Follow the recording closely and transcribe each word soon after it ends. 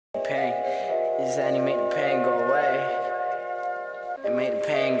This and he made the pain go away. It made the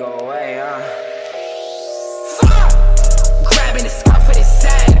pain go away, Grabbing the scarf for this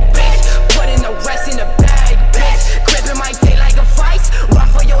sad bitch. Putting the rest in the bag, bitch. Gripping my dick like a vice. Run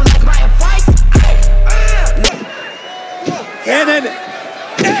for your life, my advice. And an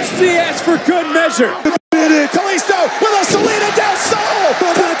SDS for good measure. Kalisto with a Salida del Sol.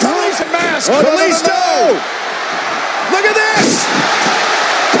 Kalisto mask. Kalisto. Look at this.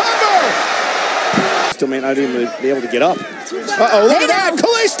 Cover. Still may not even be able to get up. Uh-oh, look at that.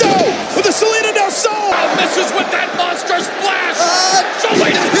 Kalisto with a Salida del Sol. Misses with that monster splash.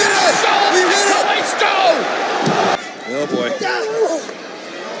 Salida del Sol. Kalisto. Oh, boy.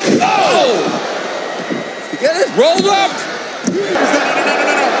 Oh. You get it? Rolled up. No.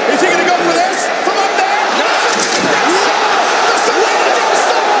 Is he going to go for this? From up there? Yes! The Salida del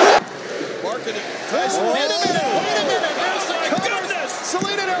Sol! Marketing. Wait a minute. Goodness.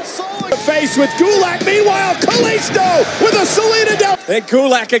 Salida del Sol. Face with Gulak. Meanwhile, Kalisto with a Salida del. Then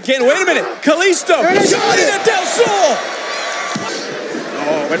Gulak again. Wait a minute. Kalisto. Salida del Sol.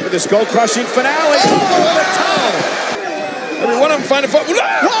 Oh, went for the skull-crushing finale. Oh, what a toe. Every one of them find a foot.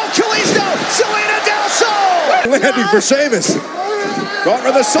 Whoa, Kalisto. Salida del Sol. Landing for Sheamus. Going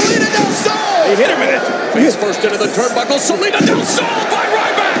for the Salida del Sol. He hit him in it. Face first into the turnbuckle. Salida del Sol by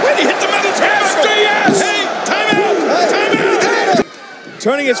Ryback. When he hit the metal table. SDS. Hey, timeout.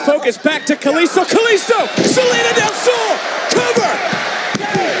 Turning his focus back to Kalisto. Kalisto. Salida del Sol. Cover.